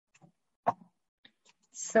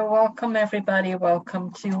So welcome everybody,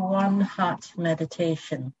 welcome to One Heart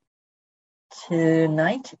Meditation.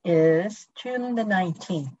 Tonight is June the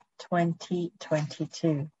 19th,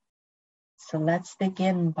 2022. So let's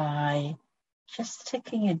begin by just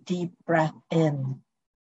taking a deep breath in.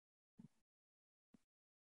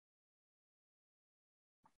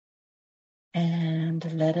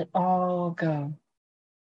 And let it all go.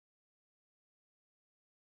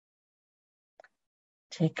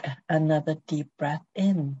 Take another deep breath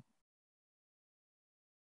in.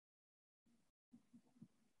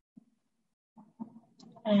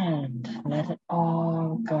 And let it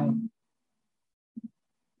all go.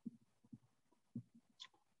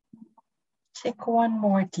 Take one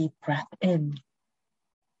more deep breath in.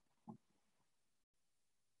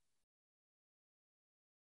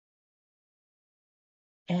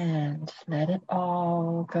 And let it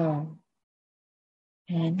all go.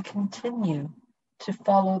 And continue to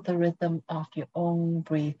follow the rhythm of your own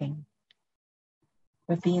breathing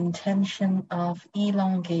with the intention of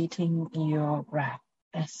elongating your breath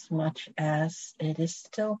as much as it is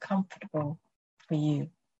still comfortable for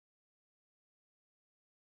you.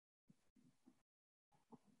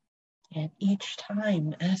 And each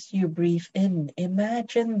time as you breathe in,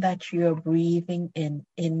 imagine that you're breathing in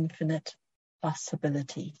infinite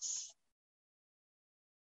possibilities.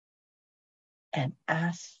 And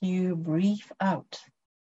as you breathe out,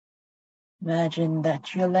 imagine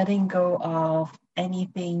that you're letting go of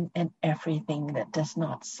anything and everything that does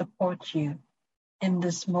not support you in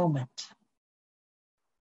this moment.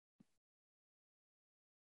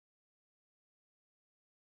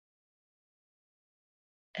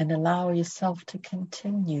 And allow yourself to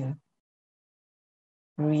continue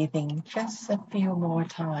breathing just a few more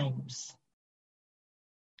times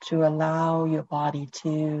to allow your body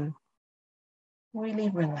to really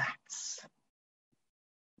relax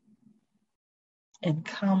and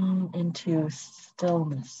come into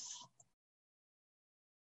stillness.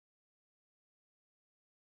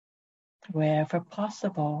 Wherever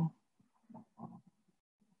possible,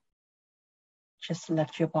 just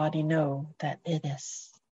let your body know that it is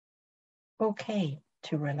okay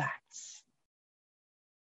to relax.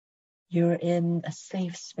 You're in a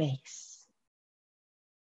safe space.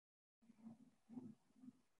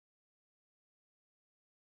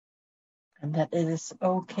 And that it is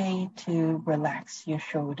okay to relax your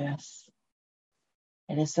shoulders.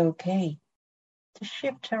 It is okay to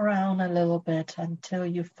shift around a little bit until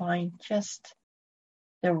you find just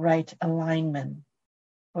the right alignment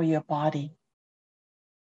for your body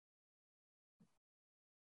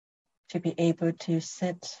to be able to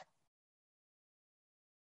sit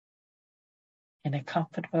in a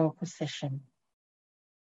comfortable position.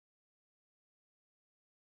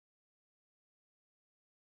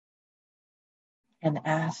 And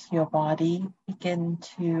as your body begin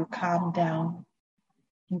to calm down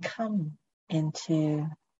and come into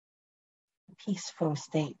a peaceful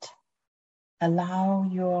state, allow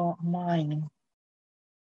your mind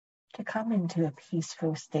to come into a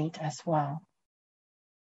peaceful state as well.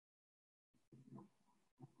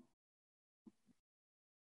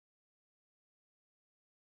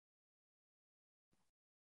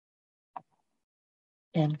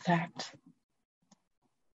 In fact,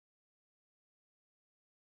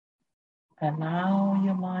 allow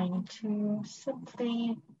your mind to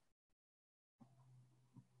simply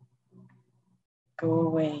go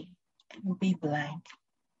away and be blank.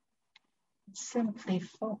 Simply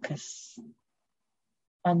focus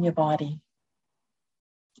on your body.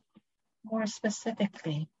 More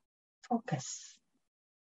specifically, focus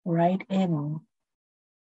right in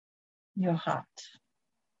your heart.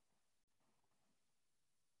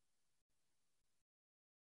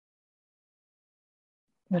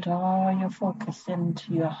 Put all your focus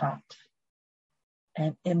into your heart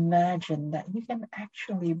and imagine that you can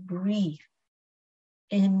actually breathe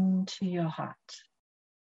into your heart.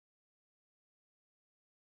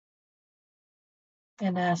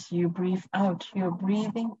 And as you breathe out, you're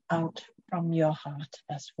breathing out from your heart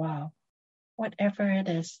as well. Whatever it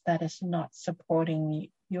is that is not supporting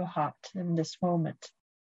your heart in this moment,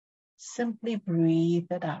 simply breathe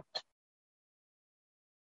it out.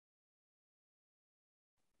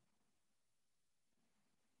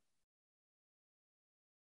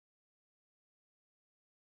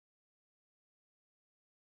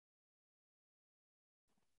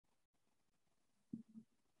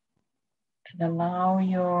 And allow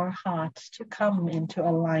your heart to come into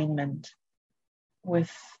alignment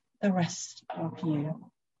with the rest of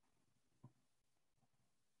you.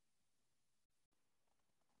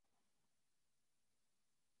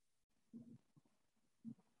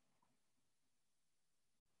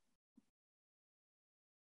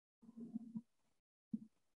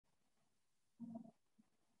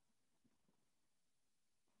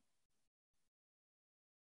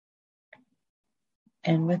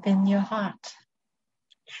 And within your heart,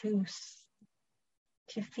 choose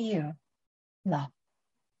to feel love.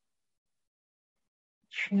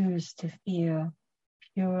 Choose to feel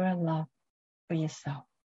pure love for yourself.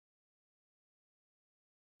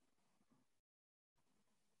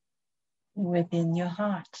 Within your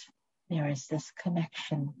heart, there is this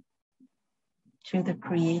connection to the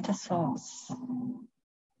Creator Source.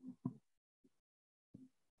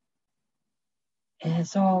 It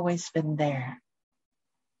has always been there.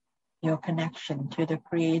 Your connection to the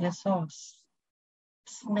Creator Source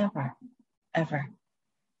has never, ever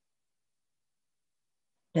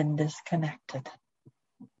been disconnected.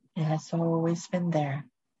 It has always been there.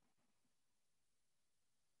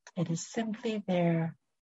 It is simply there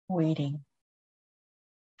waiting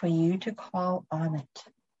for you to call on it.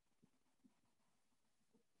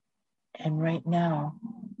 And right now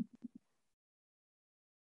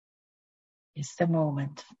is the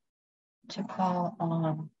moment to call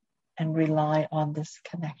on and rely on this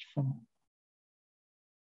connection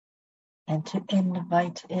and to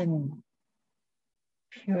invite in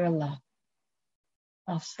pure love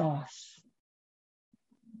of Source.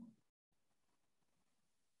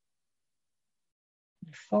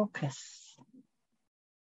 Focus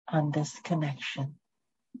on this connection.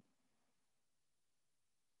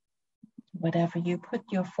 Whatever you put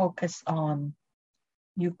your focus on,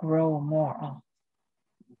 you grow more of.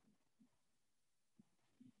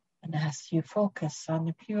 And as you focus on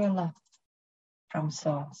the pure love from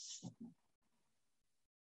Source,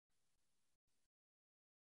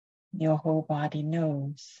 your whole body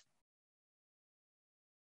knows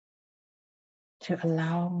to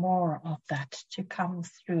allow more of that to come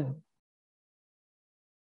through.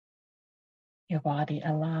 Your body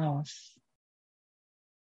allows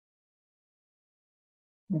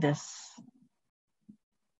this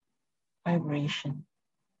vibration,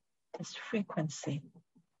 this frequency,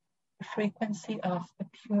 the frequency of the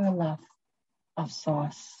pure love of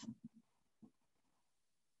Source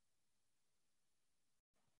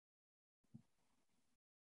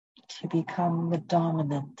to become the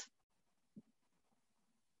dominant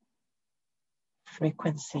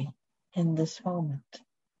frequency in this moment.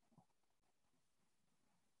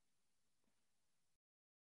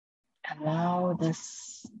 Allow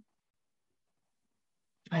this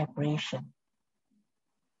vibration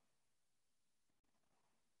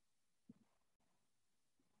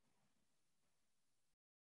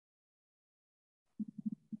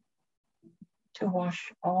to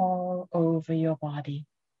wash all over your body,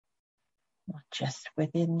 not just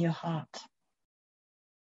within your heart,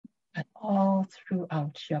 but all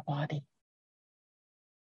throughout your body.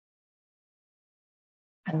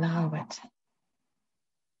 Allow it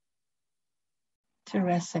to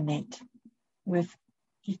resonate with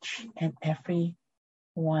each and every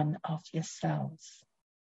one of your cells,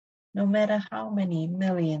 no matter how many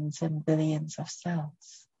millions and billions of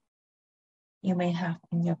cells you may have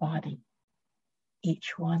in your body,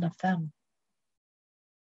 each one of them.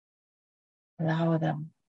 Allow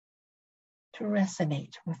them to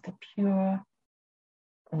resonate with the pure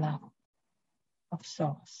love of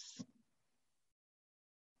Source.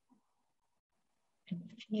 And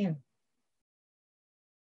feel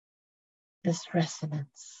this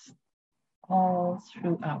resonance all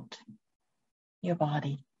throughout your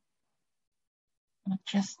body, not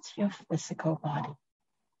just your physical body,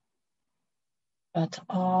 but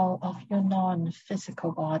all of your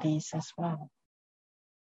non-physical bodies as well.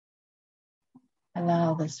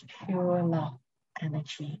 Allow this pure love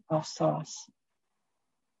energy of Source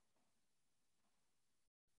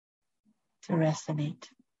to resonate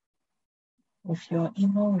with your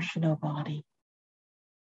emotional body,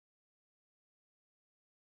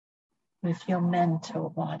 with your mental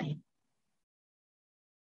body,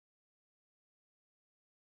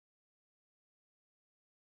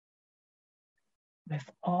 with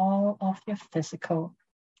all of your physical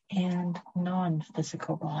and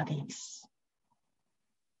non-physical bodies.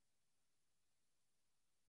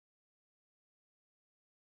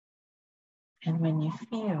 And when you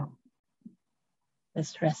feel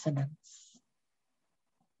this resonance,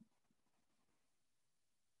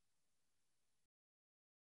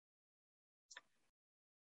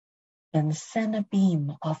 then send a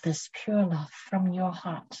beam of this pure love from your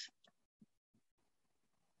heart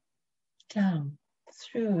down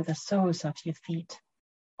through the soles of your feet,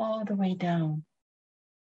 all the way down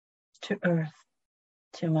to Earth,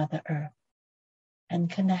 to Mother Earth,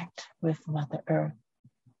 and connect with Mother Earth.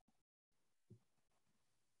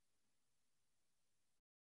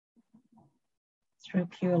 Through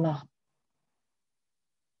pure love.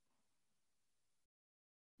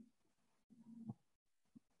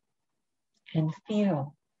 and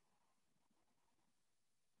feel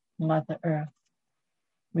Mother Earth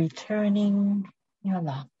returning your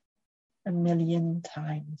love 1,000,000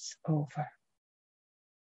 times over.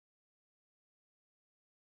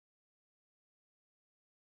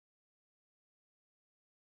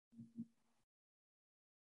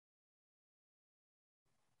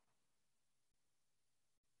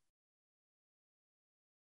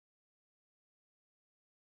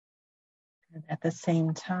 And at the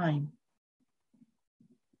same time,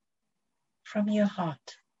 from your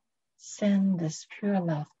heart, send this pure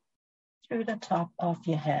love through the top of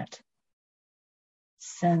your head.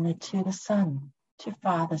 Send it to the sun, to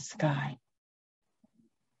Father Sky.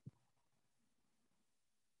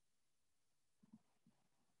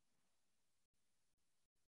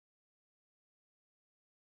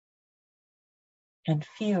 And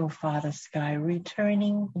feel Father Sky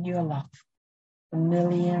returning your love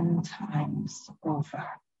 1,000,000 times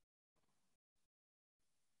over.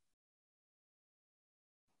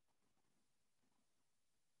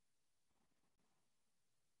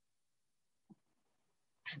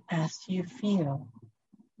 As you feel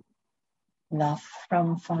love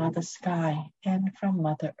from Father Sky and from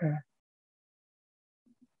Mother Earth,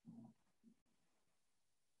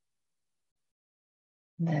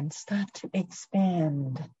 then start to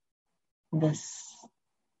expand this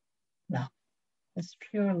love, this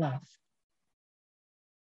pure love.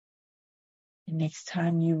 The next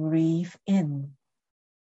time you breathe in,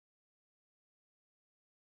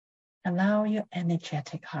 allow your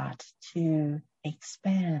energetic heart to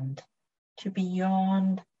expand to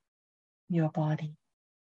beyond your body.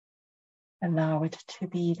 Allow it to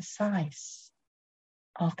be the size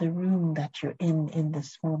of the room that you're in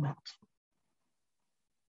this moment.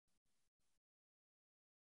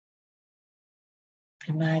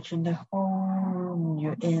 Imagine the whole room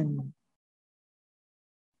you're in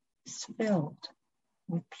is filled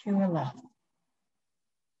with pure love.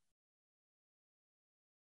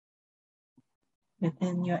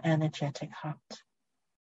 Within your energetic heart.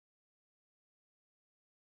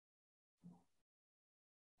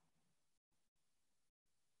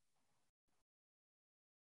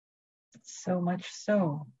 So much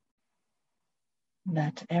so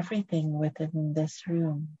that everything within this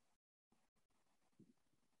room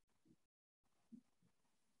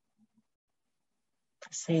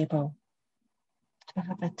is able to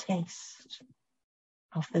have a taste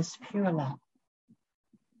of this pure love.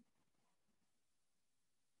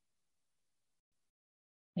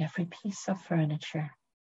 Every piece of furniture,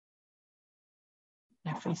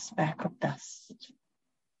 every speck of dust,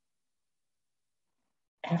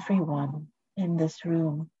 everyone in this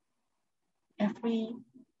room, every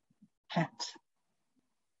pet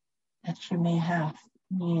that you may have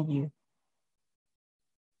near you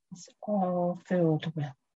is all filled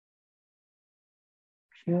with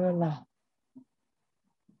pure love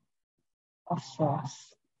of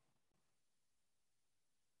Source.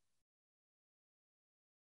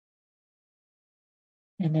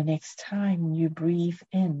 And the next time you breathe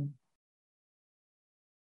in,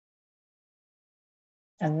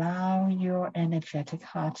 allow your energetic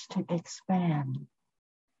heart to expand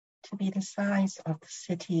to be the size of the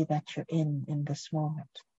city that you're in this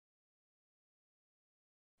moment.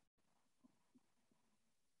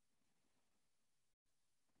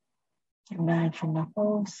 Imagine the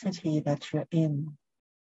whole city that you're in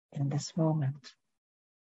this moment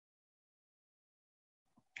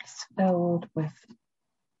is filled with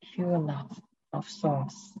pure love of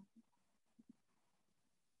Source.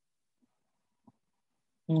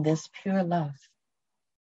 And this pure love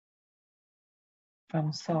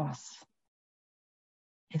from Source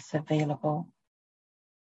is available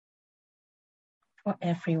for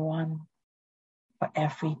everyone, for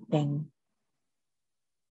everything,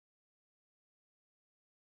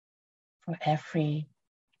 for every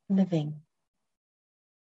living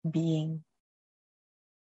being,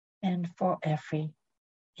 and for every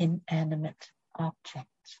inanimate object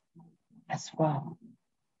as well.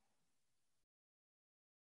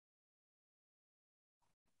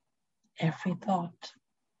 Every thought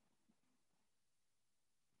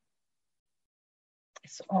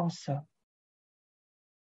is also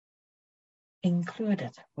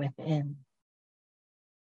included within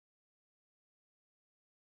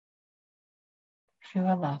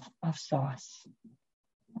pure love of Source.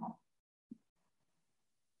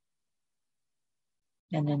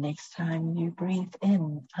 And the next time you breathe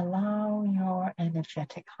in, allow your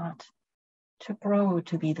energetic heart to grow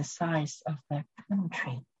to be the size of the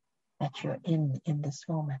country that you're in this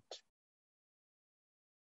moment.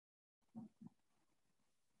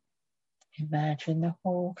 Imagine the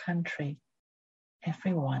whole country,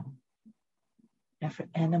 everyone every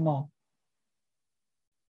animal,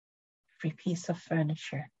 every piece of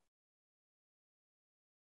furniture,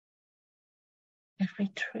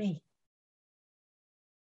 every tree,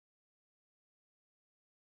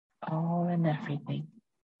 all and everything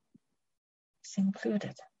is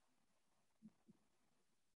included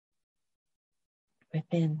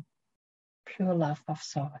within pure love of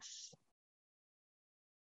Source.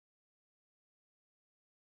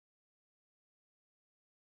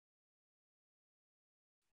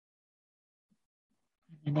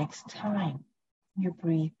 The next time you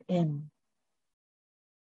breathe in,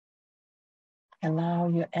 allow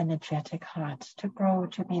your energetic heart to grow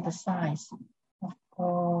to be the size of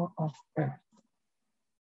all of Earth.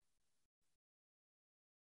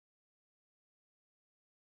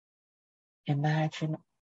 Imagine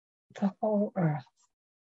the whole Earth,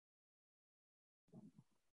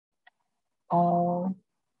 all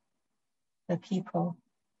the people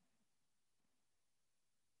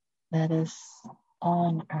that is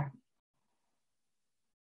on Earth,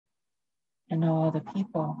 and all the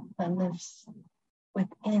people that lives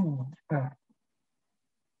within Earth.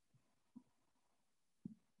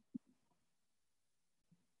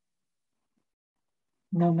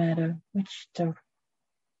 No matter which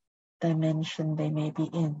dimension they may be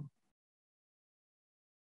in,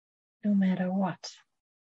 no matter what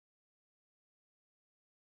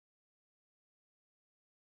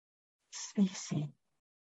species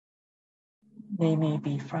they may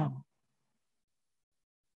be from,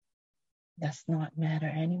 does not matter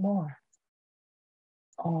anymore.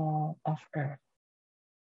 All of Earth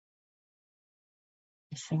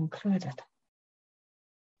is included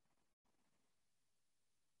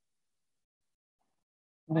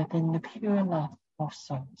within the pure love of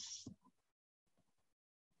Source.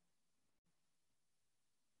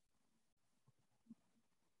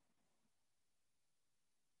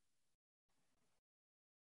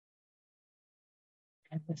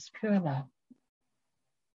 And this pure love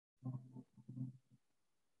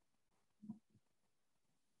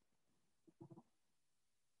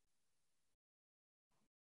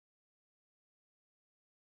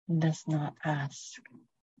does not ask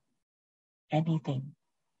anything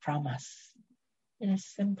from us. It is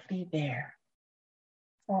simply there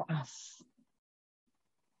for us.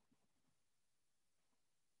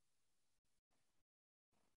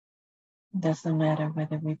 Doesn't matter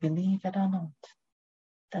whether we believe it or not.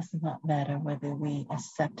 Does not matter whether we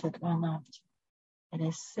accept it or not. It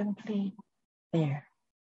is simply there,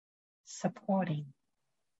 supporting.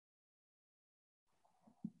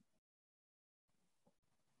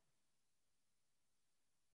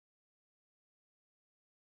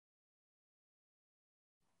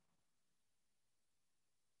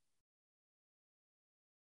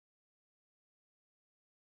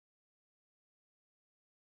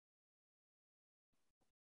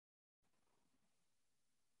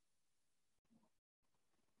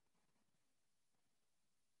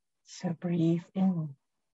 So breathe in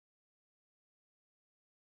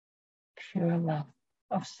pure love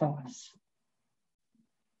of Source.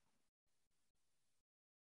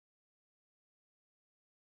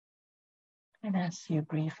 And as you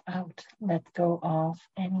breathe out, let go of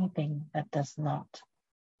anything that does not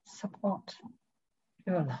support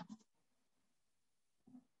pure love.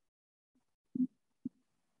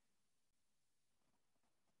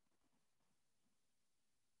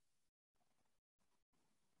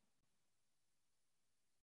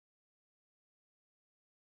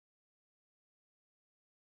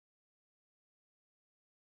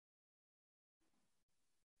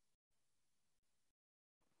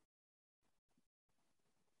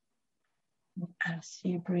 As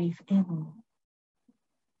you breathe in,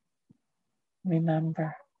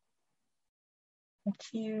 remember that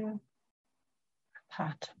you are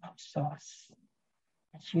part of Source,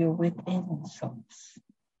 that you're within Source.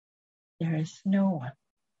 There is no one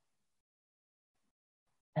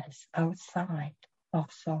that is outside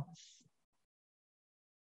of Source.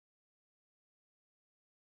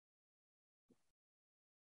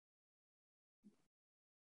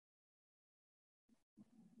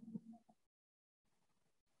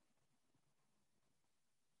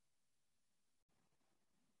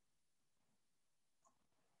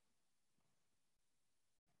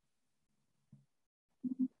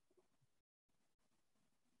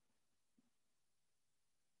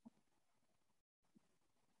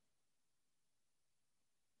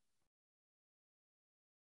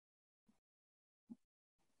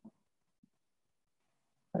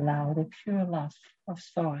 Allow the pure love of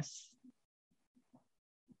Source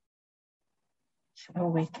to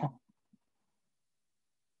awaken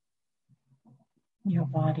your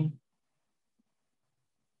body,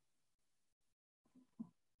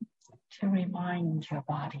 to remind your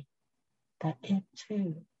body that it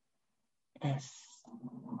too is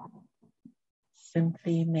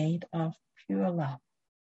simply made of pure love.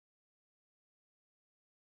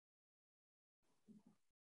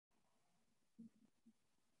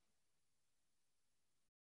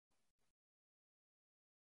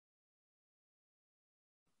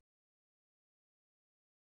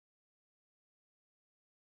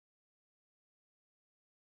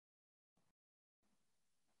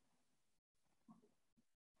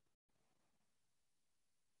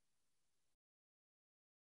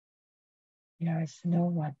 There is no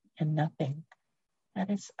one and nothing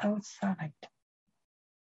that is outside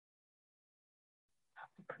of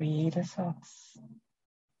the Creator Source.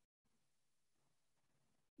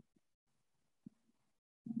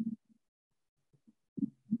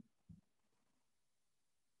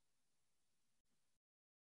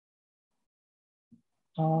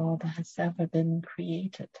 All that has ever been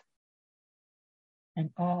created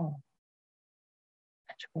and all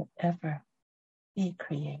that will ever be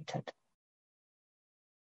created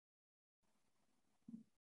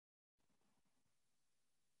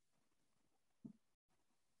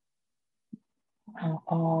are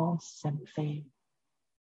all simply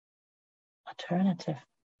alternative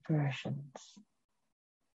versions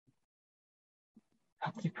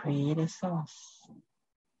of the Creator Source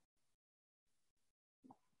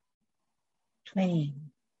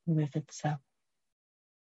playing with itself.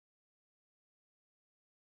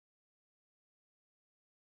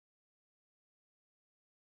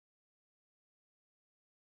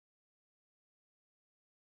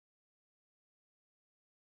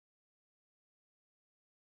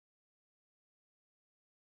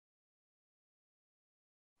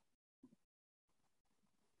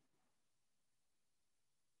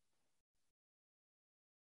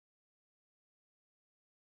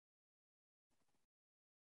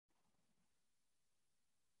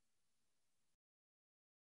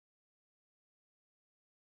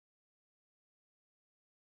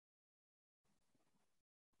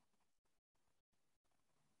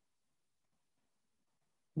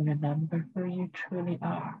 Remember who you truly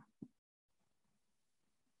are.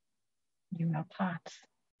 You are part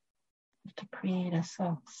of the Creator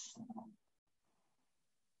Source.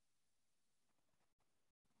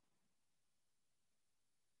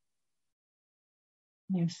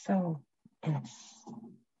 Your soul is,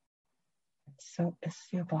 and so is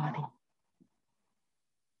your body.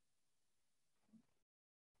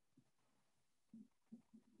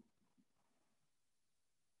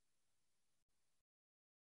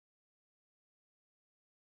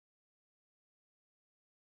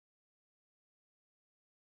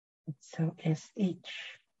 And so is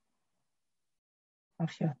each of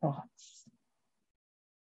your thoughts.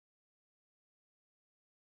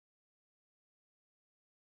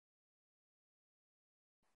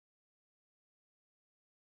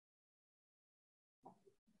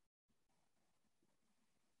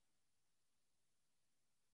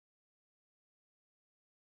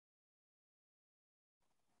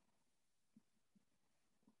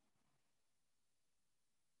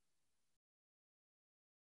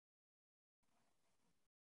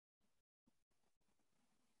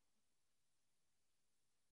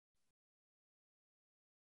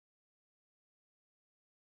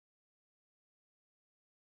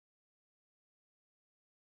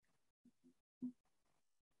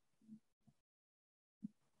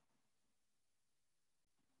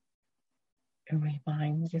 And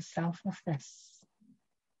remind yourself of this.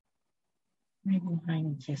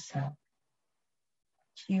 Remind yourself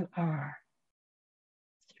that you are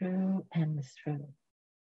through and through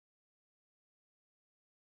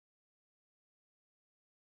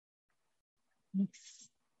peace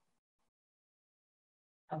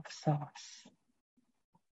of Source,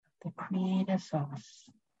 the Creator Source,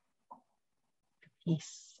 the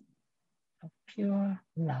peace of pure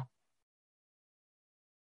love.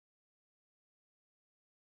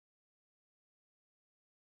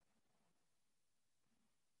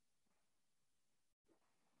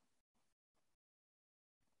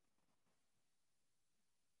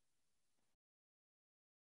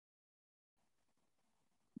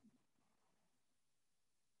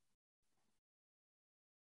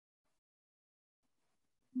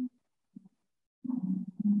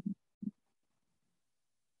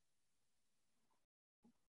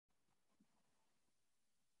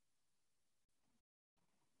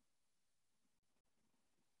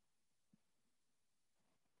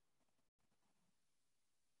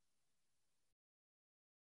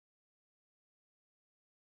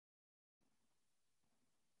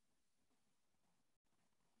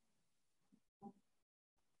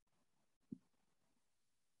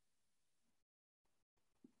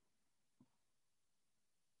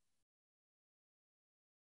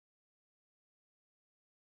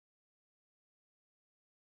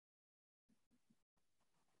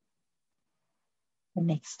 The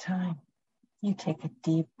next time you take a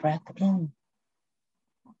deep breath in,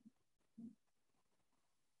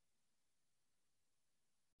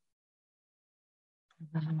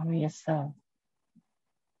 allow yourself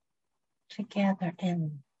to gather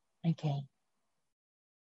in again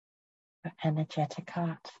your energetic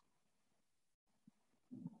heart.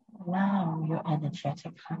 Allow your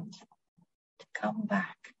energetic heart to come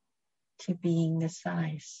back to being the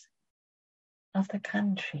size of the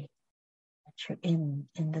country that you're in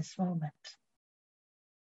this moment.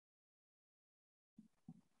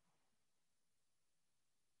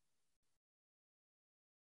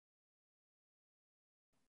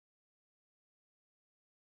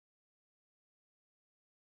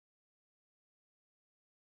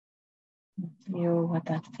 Feel what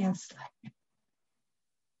that feels like.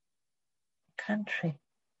 A country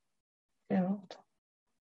filled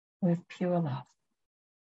with pure love.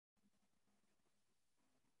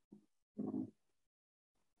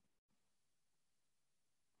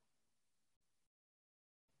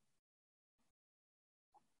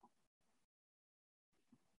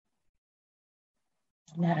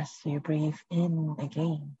 And as you breathe in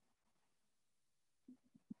again,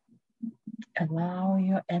 allow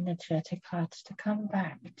your energetic heart to come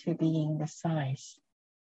back to being the size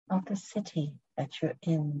of the city that you're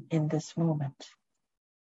in this moment.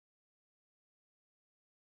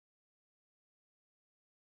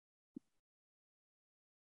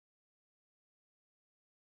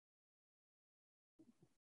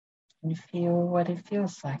 And feel what it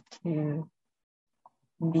feels like to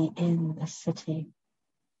be in a city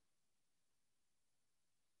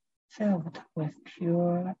filled with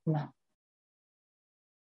pure love.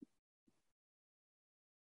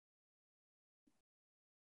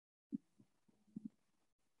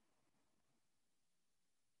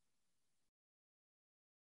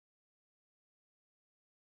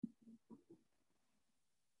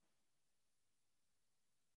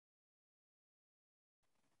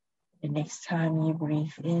 The next time you breathe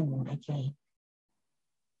in again,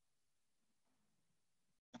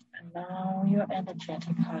 allow your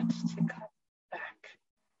energetic heart to come back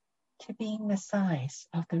to being the size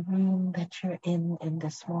of the room that you're in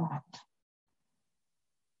this moment.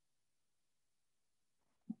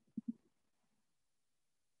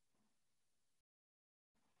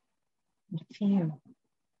 And feel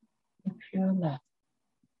the pure love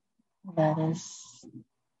that is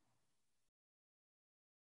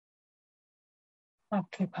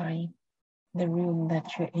occupying the room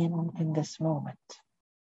that you're in this moment.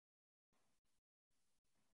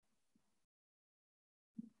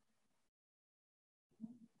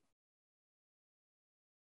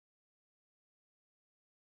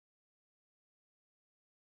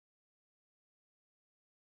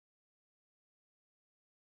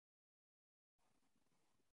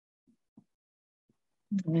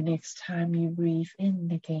 And the next time you breathe in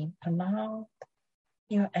again, allow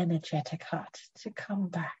your energetic heart to come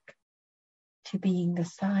back to being the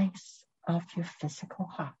size of your physical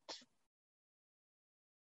heart.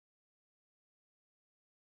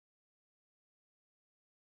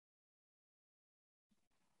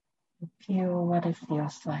 Feel what it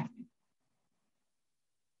feels like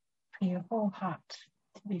for your whole heart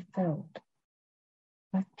to be filled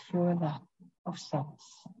with pure love of souls.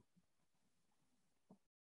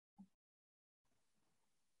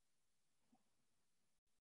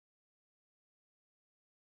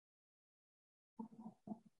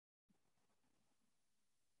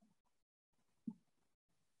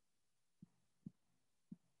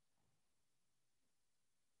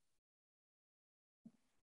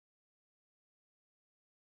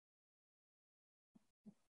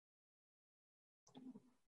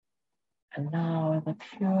 Allow the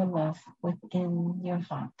pure love within your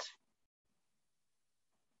heart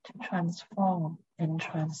to transform and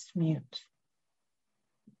transmute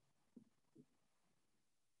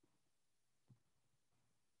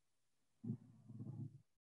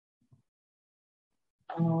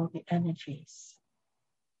all the energies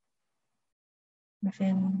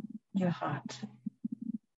within your heart,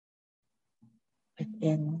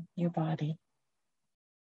 within your body,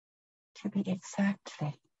 to be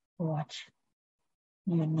exactly what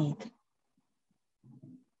you need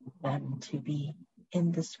them to be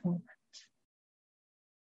in this moment.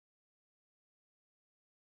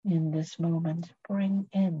 In this moment, bring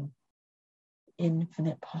in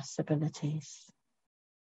infinite possibilities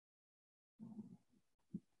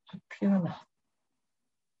of pure love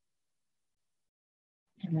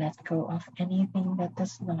and let go of anything that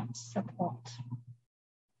does not support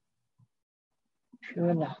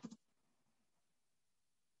pure love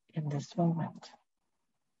in this moment.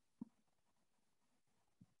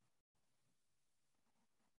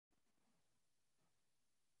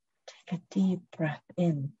 a deep breath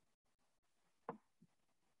in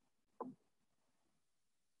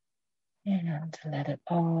and let it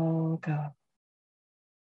all go.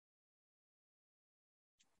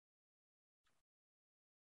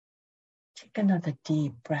 Take another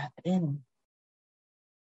deep breath in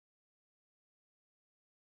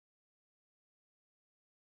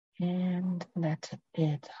and let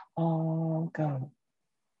it all go.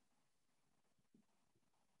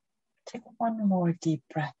 Take one more deep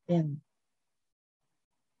breath in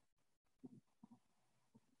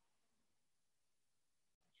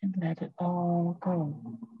and let it all go.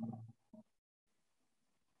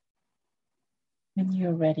 When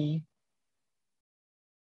you're ready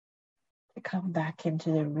to come back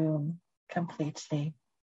into the room completely,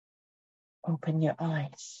 open your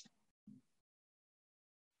eyes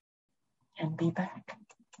and be back.